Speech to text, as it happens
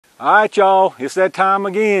All right, y'all, it's that time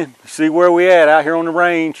again. See where we at out here on the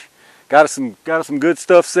range. Got us some good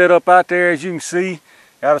stuff set up out there, as you can see.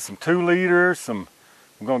 Got us some 2 liters,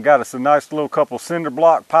 got us a nice little couple cinder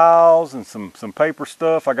block piles and some paper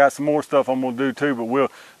stuff. I got some more stuff I'm gonna do too,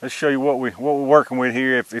 but let's show you what we're working with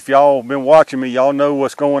here. If y'all been watching me, y'all know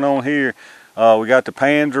what's going on here. We got the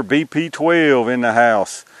Panzer BP-12 in the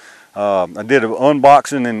house. I did an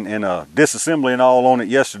unboxing and disassembly and all on it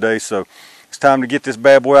yesterday, so it's time to get this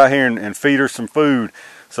bad boy out here and feed her some food.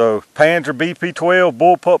 So Panzer BP-12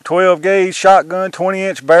 bullpup 12 gauge shotgun,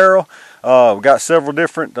 20-inch barrel. We got several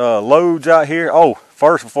different loads out here. Oh,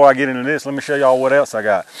 first, before I get into this, let me show y'all what else I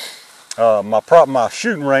got. My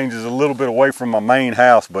shooting range is a little bit away from my main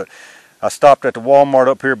house, but I stopped at the Walmart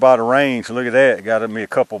up here by the range. Look at that. Got me a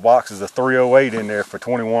couple boxes of 308 in there for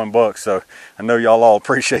 21 bucks. So I know y'all all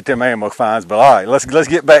appreciate them ammo finds. But all right, let's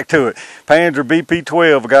get back to it. Panzer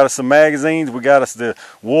BP-12. We got us some magazines. We got us the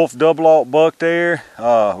Wolf double-aught buck there.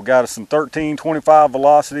 We got us some 1325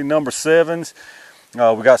 velocity number 7s.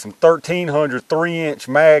 We got some 1300 3-inch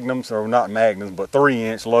magnums, or not magnums, but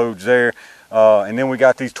 3-inch loads there. And then we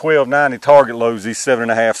got these 1290 target loads, these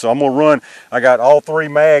 7.5. So I'm gonna run, I got all 3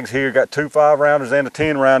 mags here, got 2 5-rounders and a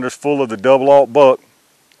 10-rounders full of the double-aught buck.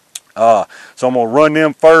 So I'm gonna run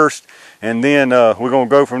them first, and then we're gonna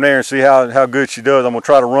go from there and see how good she does. I'm gonna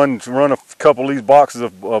try to run a couple of these boxes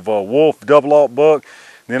of Wolf double-aught buck.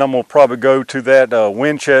 Then I'm gonna probably go to that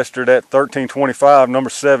Winchester, that 1325 number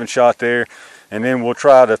 7 shot there. And then we'll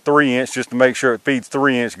try the 3-inch just to make sure it feeds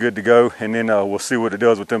 3-inch good to go. And then we'll see what it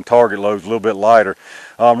does with them target loads, a little bit lighter.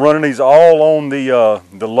 I'm running these all on the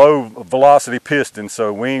low velocity piston,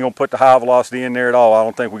 so we ain't gonna put the high velocity in there at all. I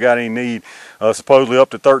don't think we got any need. Supposedly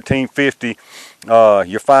up to 1350,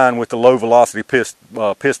 you're fine with the low velocity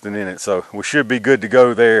piston in it. So we should be good to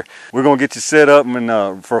go there. We're gonna get you set up,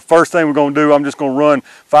 and for the first thing we're gonna do, I'm just gonna run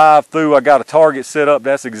 5 through. I got a target set up.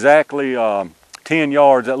 That's exactly 10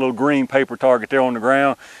 yards, that little green paper target there on the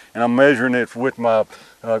ground, and I'm measuring it with my,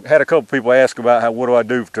 had a couple people ask about what do I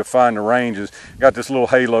do to find the ranges. Got this little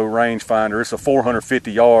Halo range finder. It's a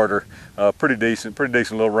 450 yarder, pretty decent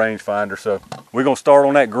little range finder. So we're gonna start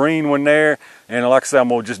on that green one there, and like I said, I'm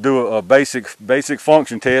gonna just do a basic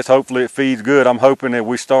function test. Hopefully it feeds good. I'm hoping that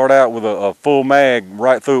we start out with a full mag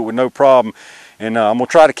right through it with no problem. And I'm gonna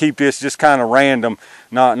try to keep this just kind of random,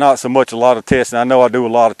 not so much a lot of testing. I know I do a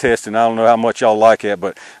lot of testing. I don't know how much y'all like that,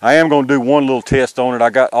 but I am gonna do one little test on it. I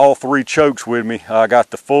got all 3 chokes with me. I got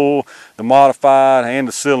the full, the modified, and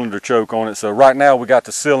the cylinder choke on it. So right now we got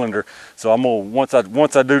the cylinder. So I'm gonna once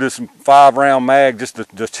I do this 5-round mag just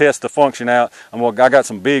to test the function out. I got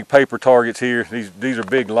some big paper targets here. These are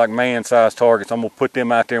big, like man-sized targets. I'm gonna put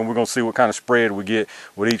them out there, and we're gonna see what kind of spread we get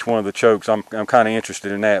with each one of the chokes. I'm kind of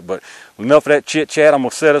interested in that. But enough of that chit chat. I'm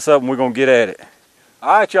gonna set us up and we're gonna get at it.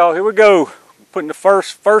 All right, y'all, here we go. Putting the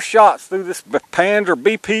first shots through this Panzer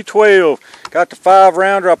BP-12. Got the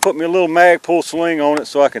 5-rounder. I put me a little mag pull sling on it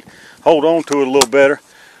so I can hold on to it a little better.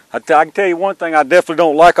 I can tell you one thing I definitely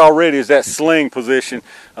don't like already is that sling position.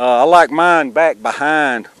 I like mine back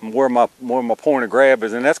behind where my point of grab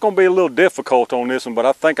is, and that's gonna be a little difficult on this one, but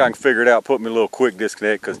I think I can figure it out. Put me a little quick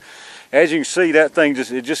disconnect, because as you can see, that thing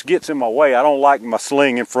just gets in my way. I don't like my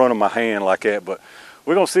sling in front of my hand like that, but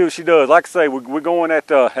we're gonna see what she does. Like I say, we're going at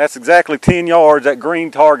that's exactly 10 yards, that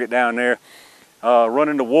green target down there.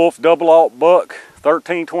 Running the Wolf double-aught buck,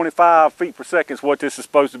 1325 feet per second is what this is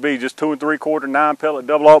supposed to be. Just 2 3/4 9-pellet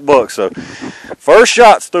double-aught buck. So first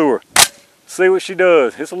shots through her. See what she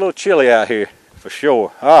does. It's a little chilly out here for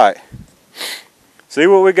sure. All right. See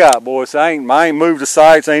what we got, boys. I ain't moved the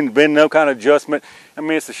sights. Ain't been no kind of adjustment. I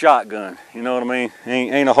mean, it's a shotgun. You know what I mean?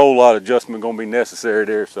 Ain't a whole lot of adjustment gonna be necessary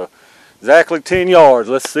there. So exactly 10 yards.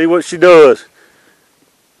 Let's see what she does.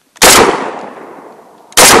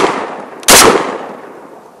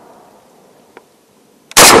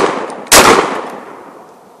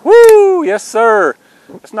 Woo! Yes, sir.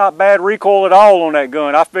 That's not bad recoil at all on that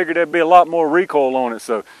gun. I figured there'd be a lot more recoil on it.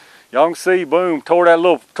 So y'all can see, boom, tore that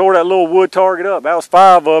little wood target up. That was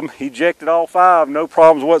 5 of them. Ejected all 5, no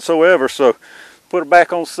problems whatsoever. So put her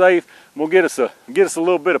back on safe. We'll get us a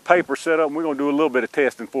little bit of paper set up, and we're gonna do a little bit of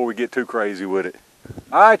testing before we get too crazy with it.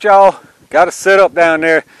 All right, y'all, got us set up down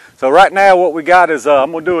there. So right now what we got is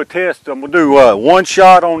I'm gonna do a test. I'm gonna do 1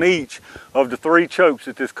 shot on each of the 3 chokes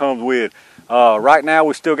that this comes with. Right now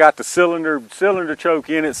we still got the cylinder choke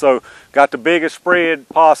in it, so got the biggest spread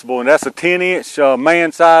possible, and that's a 10-inch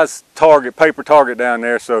man-sized target, paper target down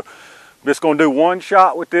there. So I'm just gonna do 1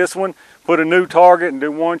 shot with this one, put a new target, and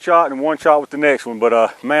do 1 shot and 1 shot with the next one.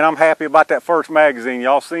 But man, I'm happy about that first magazine.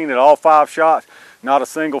 Y'all seen it, all 5 shots, not a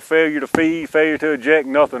single failure to feed, failure to eject,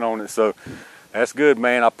 nothing on it. So That's good,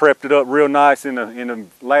 man. I prepped it up real nice in the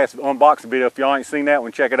last unboxing video. If y'all ain't seen that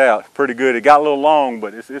one, check it out. Pretty good. It got a little long,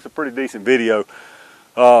 but it's a pretty decent video.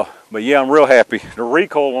 But yeah, I'm real happy. The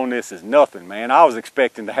recoil on this is nothing, man. I was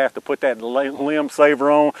expecting to have to put that limb saver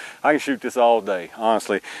on. I can shoot this all day,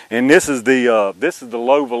 honestly. And this is the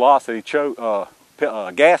low velocity choke.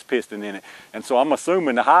 Gas piston in it, and so I'm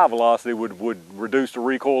assuming the high velocity would reduce the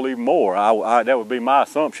recoil even more. That would be my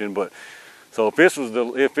assumption. But so if this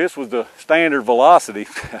was the standard velocity,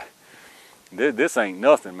 this ain't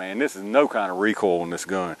nothing, man. This is no kind of recoil on this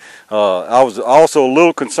gun. I was also a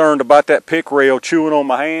little concerned about that pick rail chewing on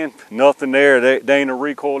my hand. Nothing there. There ain't a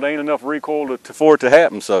recoil. There ain't enough recoil for it to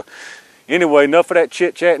happen. So anyway, enough of that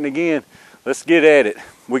chit chatting again. Let's get at it.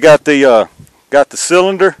 We got the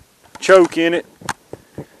cylinder choke in it.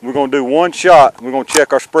 We're going to do one shot. We're going to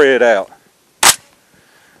check our spread out.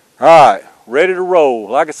 Alright, ready to roll.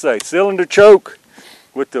 Like I say, cylinder choke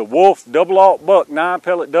with the Wolf double-aught buck,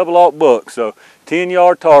 9-pellet double-aught buck. So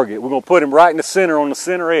 10-yard target. We're going to put him right in the center on the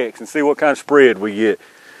center X and see what kind of spread we get.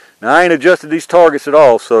 Now I ain't adjusted these targets at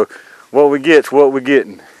all, so what we get's what we're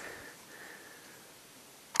getting.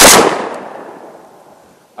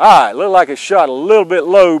 Alright, look like it shot a little bit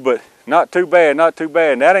low, but not too bad, not too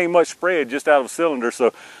bad. And that ain't much spread just out of a cylinder,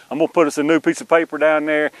 so I'm going to put us a new piece of paper down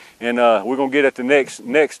there, and we're going to get at the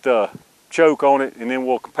next choke on it, and then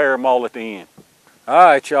we'll compare them all at the end.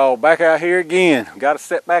 Alright, y'all, back out here again. Got to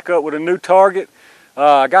set back up with a new target.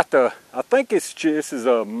 I think this is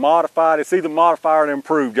a modified. It's either modified or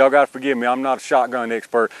improved. Y'all got to forgive me. I'm not a shotgun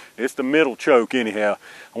expert. It's the middle choke anyhow.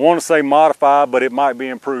 I want to say modified, but it might be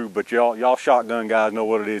improved. But y'all shotgun guys know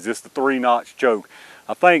what it is. It's the 3-notch choke.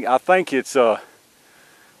 I think it's I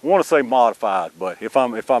want to say modified, but if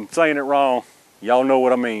I'm saying it wrong, y'all know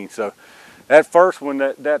what I mean. So that first one,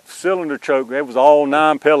 that cylinder choke, it was all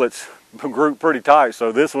 9 pellets grouped pretty tight.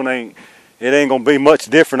 So this one ain't gonna be much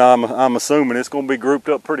different. I'm assuming it's gonna be grouped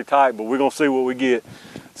up pretty tight, but we're gonna see what we get.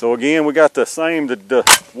 So again, we got the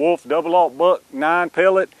Wolf double-aught buck 9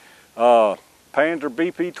 pellet Panzer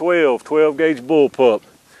BP-12 12 gauge bullpup.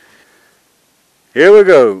 Here we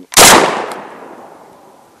go.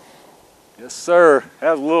 Yes, sir.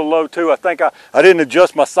 That was a little low too. I think I didn't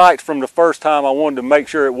adjust my sights from the first time. I wanted to make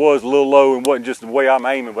sure it was a little low and wasn't just the way I'm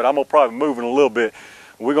aiming, but I'm gonna probably move it a little bit.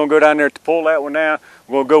 We're gonna go down there to pull that one down.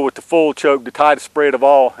 We're gonna go with the full choke, the tightest spread of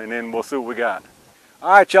all, and then we'll see what we got.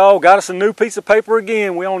 All right, y'all, got us a new piece of paper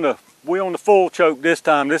again. We on the full choke this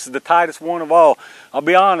time. This is the tightest one of all. I'll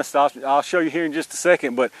be honest, I'll show you here in just a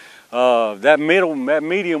second, but that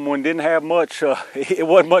medium one didn't have much, it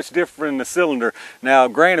wasn't much different than the cylinder. Now,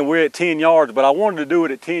 granted, we're at 10 yards, but I wanted to do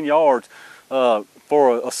it at 10 yards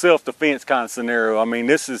for a self-defense kind of scenario. I mean,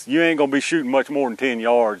 you ain't gonna be shooting much more than 10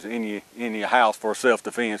 yards in your house for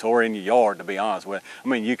self-defense, or in your yard, to be honest with you. I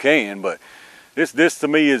mean, you can, but this to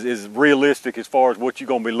me is realistic as far as what you're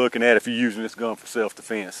gonna be looking at if you're using this gun for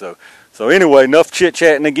self-defense. So anyway, enough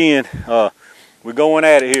chit-chatting again. We're going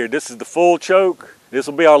at it here. This is the full choke. This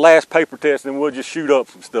will be our last paper test, and we'll just shoot up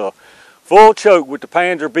some stuff. Full choke with the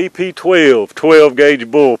Panzer BP-12 12 gauge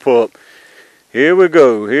bullpup. Here we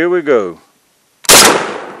go. Here we go.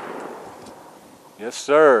 Yes,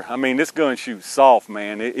 sir. I mean, this gun shoots soft,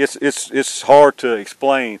 man. It's hard to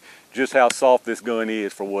explain just how soft this gun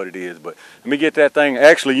is for what it is. But let me get that thing.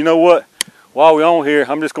 Actually, you know what? While we're on here,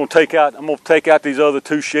 I'm gonna take out these other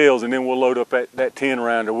 2 shells, and then we'll load up that 10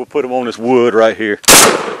 rounder. We'll put them on this wood right here.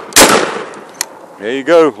 There you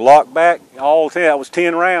go. Lock back. All 10. That was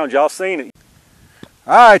 10 rounds. Y'all seen it.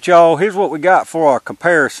 All right, y'all. Here's what we got for our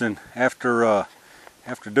comparison after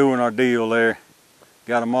doing our deal there.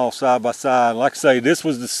 Got them all side by side. Like I say, this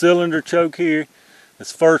was the cylinder choke here.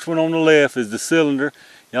 This first one on the left is the cylinder.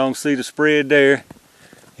 Y'all can see the spread there.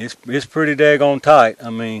 It's pretty daggone tight.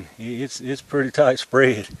 I mean, it's pretty tight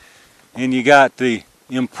spread. And you got the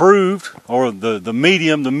improved, or the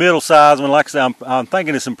medium, the middle size one. Like I said, I'm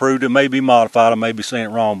thinking it's improved. It may be modified. I may be saying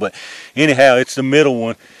it wrong, but anyhow, it's the middle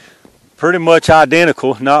one. Pretty much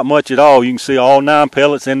identical, not much at all. You can see all 9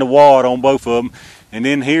 pellets and the wad on both of them. And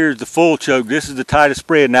then here's the full choke. This is the tightest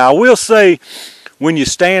spread. Now I will say, when you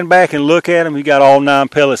stand back and look at them, you got all 9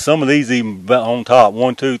 pellets. Some of these even on top.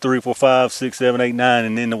 1, 2, 3, 4, 5, 6, 7, 8, 9,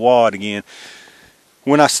 and then the wad again.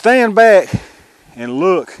 When I stand back and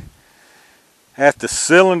look at the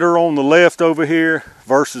cylinder on the left over here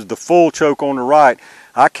versus the full choke on the right,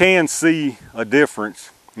 I can see a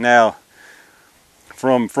difference. Now,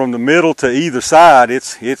 from the middle to either side,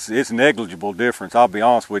 it's negligible difference. I'll be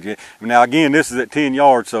honest with you. Now again, this is at 10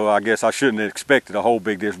 yards, so I guess I shouldn't have expected a whole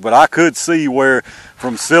big difference. But I could see where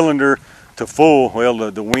from cylinder to full, well,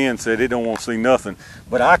 the wind said it don't want to see nothing.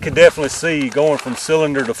 But I could definitely see going from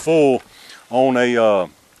cylinder to full, on a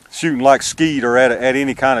shooting like skeet or at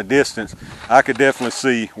any kind of distance, I could definitely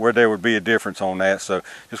see where there would be a difference on that. So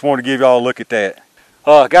just wanted to give y'all a look at that.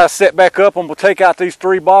 Got to set back up. I'm going to take out these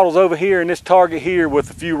 3 bottles over here and this target here with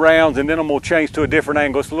a few rounds, and then I'm going to change to a different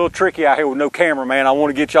angle. It's a little tricky out here with no camera, man. I want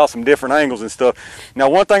to get y'all some different angles and stuff. Now,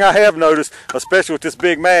 one thing I have noticed, especially with this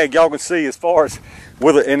big mag, y'all can see as far as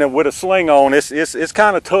with a sling on, it's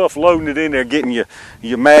kind of tough loading it in there, getting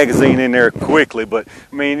your magazine in there quickly. But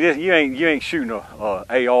I mean, you ain't shooting a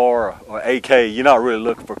AR or AK. You're not really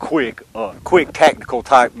looking for quick tactical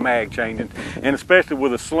type mag changing. And especially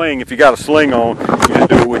with a sling, if you got a sling on, you just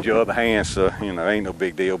do it with your other hand. So you know, ain't no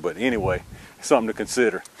big deal. But anyway, something to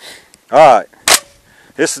consider. All right,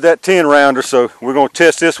 this is that 10 rounder, so we're gonna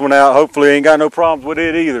test this one out. Hopefully, ain't got no problems with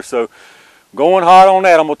it either. So. Going hard on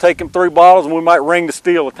that. I'm going to take them 3 bottles and we might ring the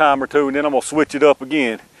steel a time or 2, and then I'm going to switch it up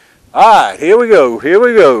again. Alright, here we go. Here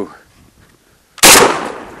we go.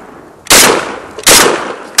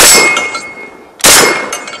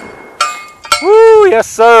 Woo, yes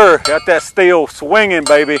sir. Got that steel swinging,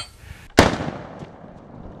 baby.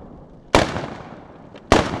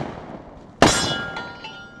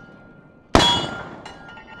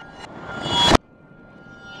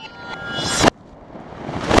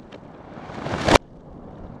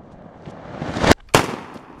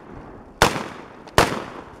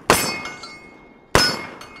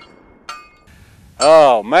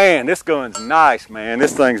 Oh man, this gun's nice, man.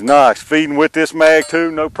 This thing's nice. Feeding with this mag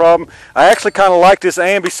too, no problem. I actually kind of like this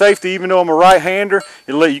ambi safety, even though I'm a right-hander.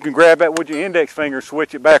 You can grab that with your index finger and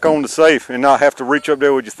switch it back on the safe and not have to reach up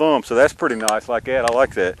there with your thumb. So that's pretty nice like that. I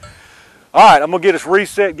like that. All right, I'm gonna get us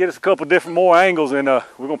reset, get us a couple different more angles, and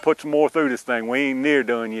we're gonna put some more through this thing. We ain't near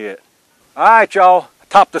done yet. All right, y'all.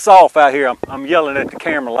 Top this off out here. I'm yelling at the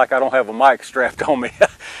camera like I don't have a mic strapped on me.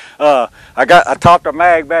 I topped our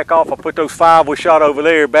mag back off. I put those 5 we shot over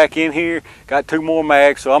there back in here. Got 2 more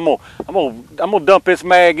mags, so I'm gonna dump this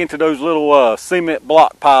mag into those little cement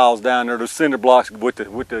block piles down there, those cinder blocks with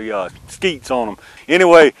the skeets on them.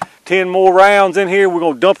 Anyway, 10 more rounds in here. We're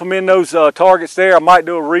gonna dump them in those targets there. I might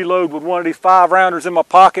do a reload with one of these 5 rounders in my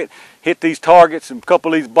pocket. Hit these targets and a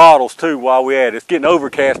couple of these bottles too while we at it. It's getting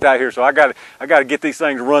overcast out here, so I gotta get these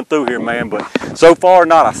things to run through here, man. But so far,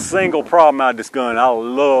 not a single problem out of this gun. I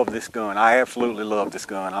love this gun. I absolutely love this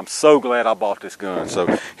gun. I'm so glad I bought this gun. So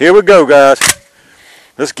here we go, guys.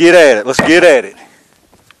 Let's get at it. Let's get at it.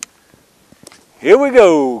 Here we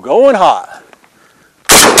go. Going hot.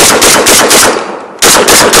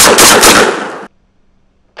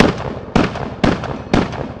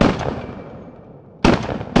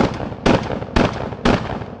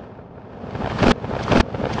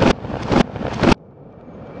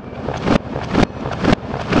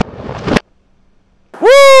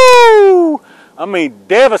 I mean,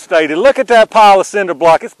 devastated. Look at that pile of cinder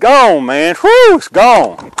block. It's gone, man. Whoo, it's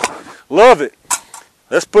gone. Love it.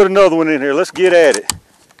 Let's put another one in here. Let's get at it.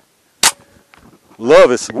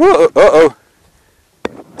 Love it. Whoa, uh-oh.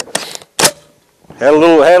 Had a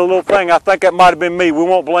little thing. I think that might have been me. We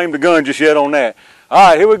won't blame the gun just yet on that. All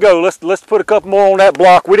right, here we go. Let's put a couple more on that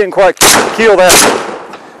block. We didn't quite kill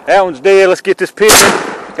that. That one's dead. Let's get this picking.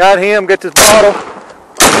 Got him. Get this bottle.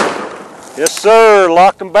 Yes, sir.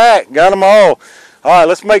 Locked them back. Got them all. All right,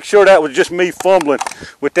 let's make sure that was just me fumbling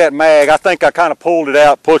with that mag. I think I kind of pulled it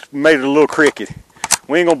out, made it a little crooked.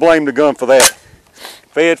 We ain't going to blame the gun for that.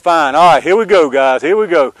 Fed fine. All right, here we go, guys. Here we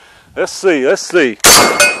go. Let's see. Let's see.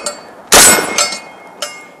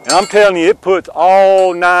 And I'm telling you, it puts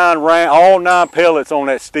all 9 pellets on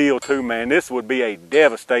that steel too, man. This would be a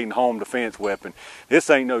devastating home defense weapon. This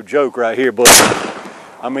ain't no joke right here, but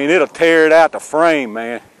I mean, it'll tear it out the frame,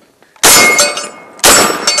 man.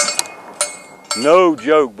 No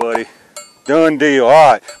joke, buddy. Done deal.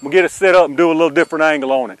 All right, I'm gonna get it set up and do a little different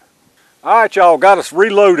angle on it. All right, y'all, got us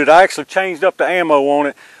reloaded. I actually changed up the ammo on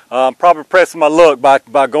it. I'm probably pressing my luck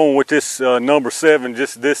by going with this number 7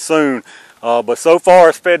 just this soon. But so far,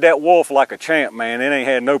 it's fed that wolf like a champ, man. It ain't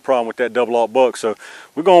had no problem with that double-aught buck. So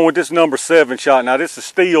we're going with this number 7 shot. Now, this is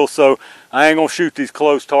steel, so I ain't gonna shoot these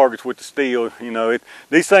close targets with the steel. You know,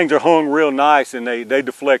 these things are hung real nice, and they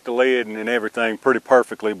deflect the lead and everything pretty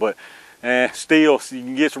perfectly. But steel, so you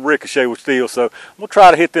can get some ricochet with steel. So I'm gonna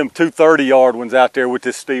try to hit them 230-yard ones out there with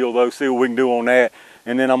this steel, though. See what we can do on that.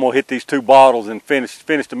 And then I'm gonna hit these 2 bottles and finish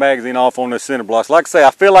the magazine off on the center blocks. Like I say, I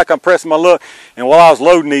feel like I'm pressing my luck. And while I was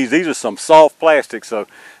loading these are some soft plastic, so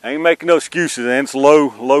I ain't making no excuses. And it's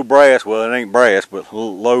low brass. Well, it ain't brass, but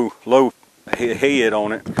low head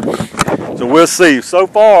on it. So we'll see. So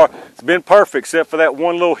far, it's been perfect, except for that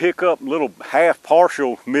one little hiccup, little half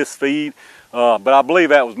partial misfeed. But I believe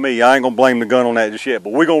that was me. I ain't gonna blame the gun on that just yet.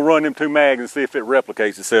 But we're gonna run them 2 mags and see if it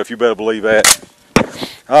replicates itself. You better believe that.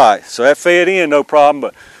 Alright, so that fed in, no problem,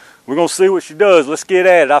 but we're gonna see what she does. Let's get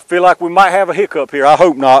at it. I feel like we might have a hiccup here. I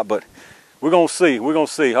hope not, but we're gonna see. We're gonna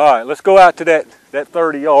see. Alright, let's go out to that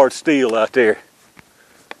 30-yard steel out there.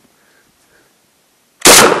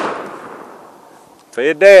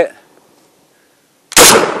 Fed that.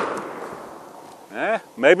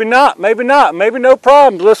 Maybe not, maybe not, maybe no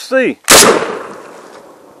problems. Let's see.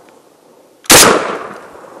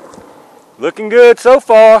 Looking good so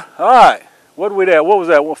far. Alright. What we at? What was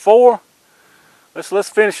that? 4? Let's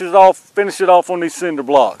finish it off on these cinder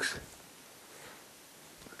blocks.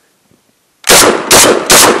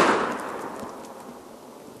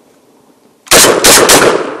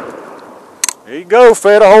 There you go,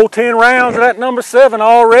 fed a whole 10 rounds of that number 7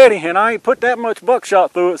 already, and I ain't put that much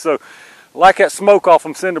buckshot through it, so like that smoke off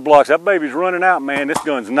them cinder blocks. That baby's running out, man. This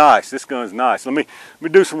gun's nice. This gun's nice. Let me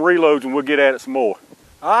do some reloads and we'll get at it some more.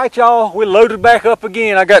 Alright, y'all, we loaded back up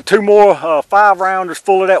again. I got 2 more 5-rounders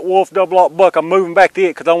full of that Wolf double-aught buck. I'm moving back to it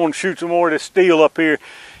because I want to shoot some more of this steel up here.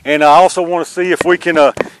 And I also want to see if we can,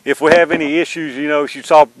 if we have any issues. You know,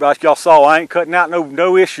 y'all saw, I ain't cutting out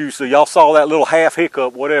no issues. So y'all saw that little half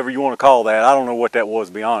hiccup, whatever you want to call that. I don't know what that was,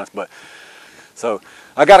 to be honest. But so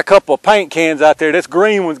I got a couple of paint cans out there. This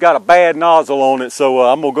green one's got a bad nozzle on it, so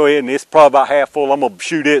I'm going to go ahead and it's probably about half full. I'm going to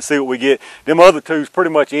shoot it, see what we get. Them other 2's pretty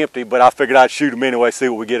much empty, but I figured I'd shoot them anyway, see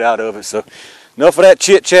what we get out of it. So enough of that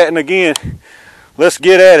chit-chatting again. Let's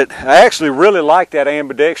get at it. I actually really like that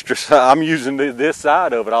ambidextrous. I'm using this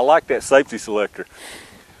side of it. I like that safety selector.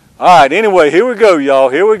 All right, anyway, here we go, y'all.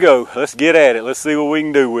 Here we go. Let's get at it. Let's see what we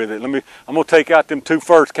can do with it. I'm going to take out them 2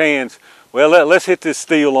 first cans. Well, let's hit this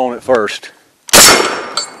steel on it first.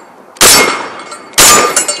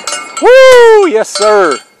 Woo! Yes,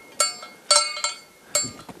 sir.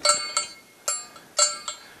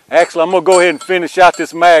 Actually, I'm going to go ahead and finish out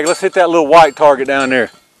this mag. Let's hit that little white target down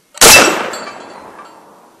there.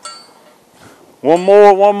 One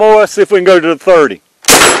more. Let's see if we can go to the 30.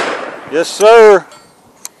 Yes, sir.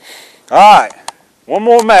 All right. One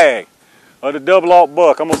more mag of the double-aught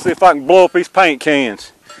buck. I'm going to see if I can blow up these paint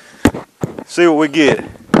cans. See what we get.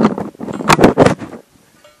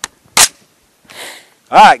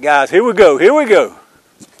 All right, guys, here we go. Here we go.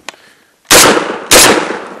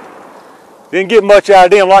 Didn't get much out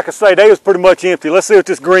of them. Like I say, they was pretty much empty. Let's see what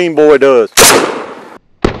this green boy does.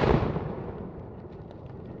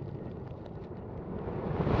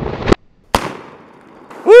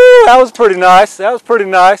 Woo, that was pretty nice. That was pretty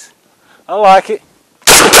nice. I like it.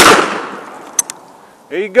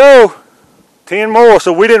 There you go. 10 more.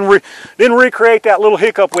 So we didn't recreate that little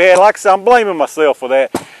hiccup we had. Like I said, I'm blaming myself for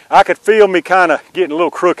that. I could feel me kind of getting a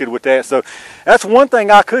little crooked with that. So that's one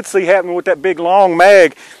thing I could see happening with that big long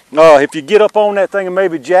mag. If you get up on that thing and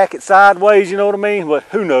maybe jack it sideways, you know what I mean? But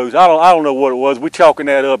who knows? I don't know what it was. We chalking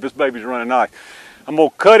that up. This baby's running nice. I'm gonna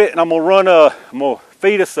cut it and I'm gonna run I'm gonna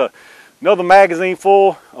feed us another magazine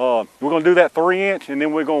full. We're gonna do that 3-inch and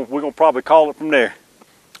then we're gonna probably call it from there.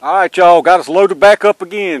 All right, y'all, got us loaded back up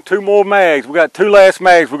again. 2 more mags. We got 2 last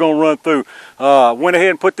mags we're gonna run through. Went ahead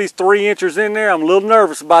and put these 3-inchers in there. I'm a little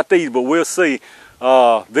nervous about these, but we'll see.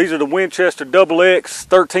 These are the Winchester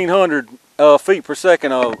XX 1300 feet per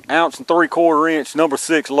second, 1 3/4 inch, number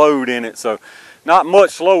 6 load in it. So not much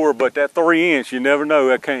slower, but that 3-inch, you never know.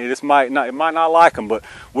 It might not like them, but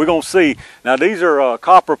we're gonna see. Now these are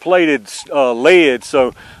copper plated lead,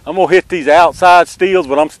 so I'm gonna hit these outside steels,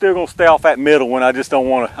 but I'm still gonna stay off that middle one. I don't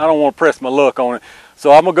want to press my luck on it.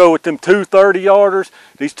 So I'm gonna go with them 2 30-yarders,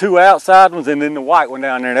 these 2 outside ones, and then the white one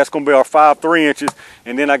down there. That's gonna be our 5 3-inches.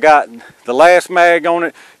 And then I got the last mag on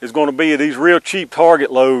it is gonna be these real cheap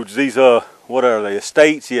Target loads. These what are they?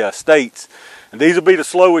 Estates? Yeah, Estates. And these will be the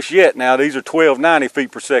slowest yet now. These are 1290 feet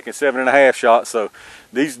per second, 7.5 shots. So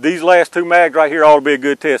these last 2 mags right here ought to be a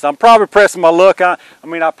good test. I'm probably pressing my luck. I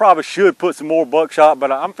mean, I probably should put some more buckshot, but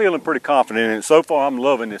I'm feeling pretty confident in it. So far, I'm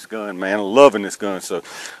loving this gun, man. I'm loving this gun. So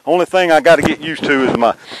only thing I got to get used to is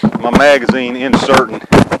my magazine inserting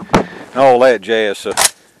and all that jazz. So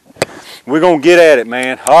we're going to get at it,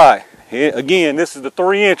 man. All right. Again, this is the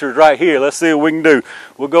 3-inchers right here. Let's see what we can do.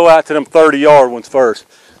 We'll go out to them 30-yard ones first.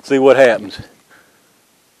 See what happens.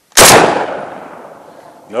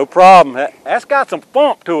 No problem. That's got some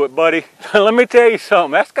thump to it, buddy. Let me tell you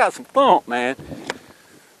something. That's got some thump, man.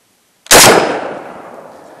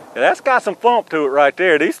 Yeah, that's got some thump to it right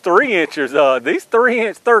there. These 3-inchers, these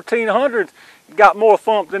 3-inch 1300s got more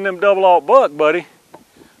thump than them double-aught buck, buddy.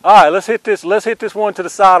 All right, let's hit this one to the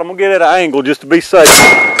side. I'm gonna get at an angle just to be safe.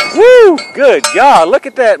 Woo! Good God, look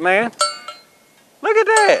at that, man. Look at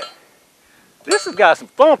that. This has got some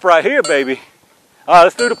thump right here, baby. All right,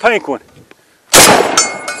 let's do the pink one.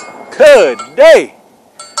 Good day.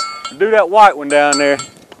 Do that white one down there.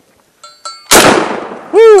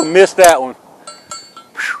 Woo, missed that one.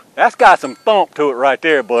 That's got some thump to it right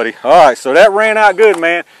there, buddy. All right, so that ran out good,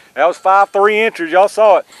 man. That was 5.3 inches. Y'all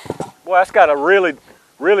saw it. Boy, that's got a really,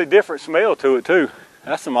 really different smell to it too.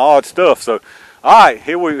 That's some odd stuff. So, all right,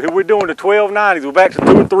 here we're doing the 1290s. We're back to 2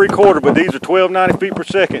 3/4, but these are 1290 feet per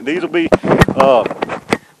second. These will be,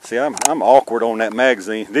 see, I'm awkward on that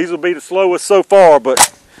magazine. These will be the slowest so far,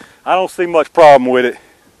 but I don't see much problem with it.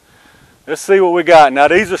 Let's see what we got. Now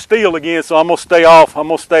these are steel again, so I'm gonna stay off. I'm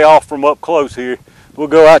gonna stay off from up close here. We'll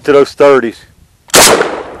go out to those 30s.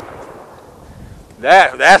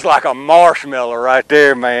 That's like a marshmallow right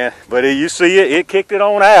there, man. But you see it kicked it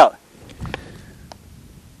on out.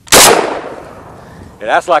 Yeah,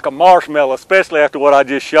 that's like a marshmallow, especially after what I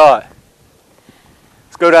just shot.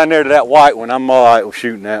 Let's go down there to that white one. I'm all right with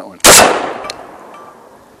shooting that one.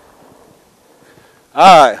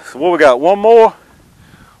 All right, so what we got? One more?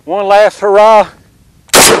 One last hurrah?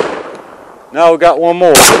 No, we got one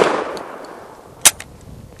more.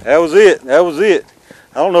 That was it. That was it.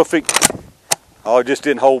 I don't know if it... Oh, it just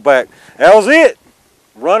didn't hold back. That was it.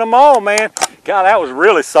 Run them all, man. God, that was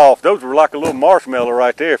really soft. Those were like a little marshmallow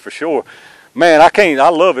right there for sure. Man, I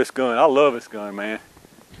love this gun. I love this gun, man.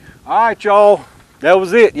 All right, y'all. That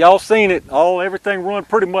was it. Y'all seen it. Everything run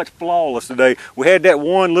pretty much flawless today. We had that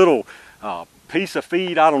one little piece of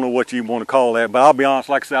feed. I don't know what you want to call that, but I'll be honest,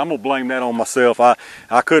 like I said, I'm gonna blame that on myself. I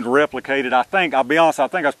couldn't replicate it. I'll be honest, I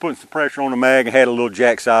think I was putting some pressure on the mag and had a little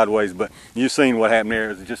jack sideways, but you seen what happened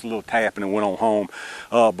there. It was just a little tapping and went on home.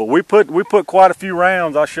 But we put quite a few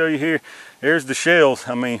rounds. I'll show you here. There's the shells.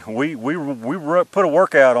 I mean, we put a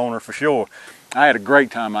workout on her for sure. I had a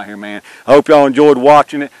great time out here, man. I hope y'all enjoyed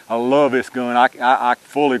watching it. I love this gun.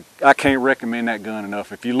 I can't recommend that gun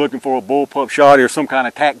enough. If you're looking for a bullpup shotty or some kind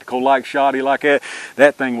of tactical like shotty like that,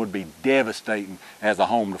 that thing would be devastating as a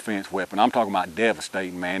home defense weapon. I'm talking about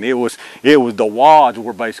devastating, man. It was the wads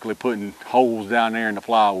were basically putting holes down there in the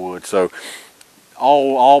plywood. So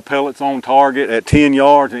all pellets on target at 10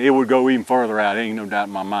 yards, and it would go even further out. Ain't no doubt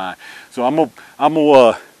in my mind. So I'm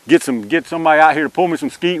gonna get somebody out here to pull me some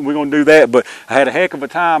skeet, and we're gonna do that. But I had a heck of a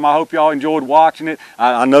time. I hope y'all enjoyed watching it.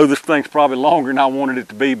 I know this thing's probably longer than I wanted it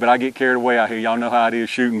to be, but I get carried away out here. Y'all know how it is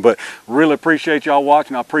shooting. But really appreciate y'all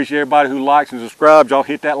watching. I appreciate everybody who likes and subscribes. Y'all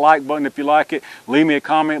hit that like button if you like it. Leave me a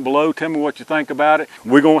comment below. Tell me what you think about it.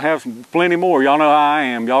 We're gonna have plenty more. Y'all know how I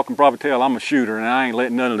am. Y'all can probably tell I'm a shooter, and I ain't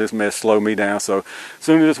letting none of this mess slow me down. So as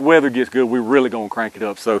soon as this weather gets good, we're really gonna crank it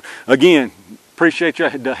up. So again, appreciate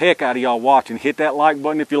the heck out of y'all watching. Hit that like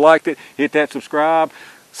button if you liked it. Hit that subscribe.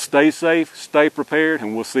 Stay safe, stay prepared,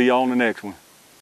 and we'll see y'all on the next one.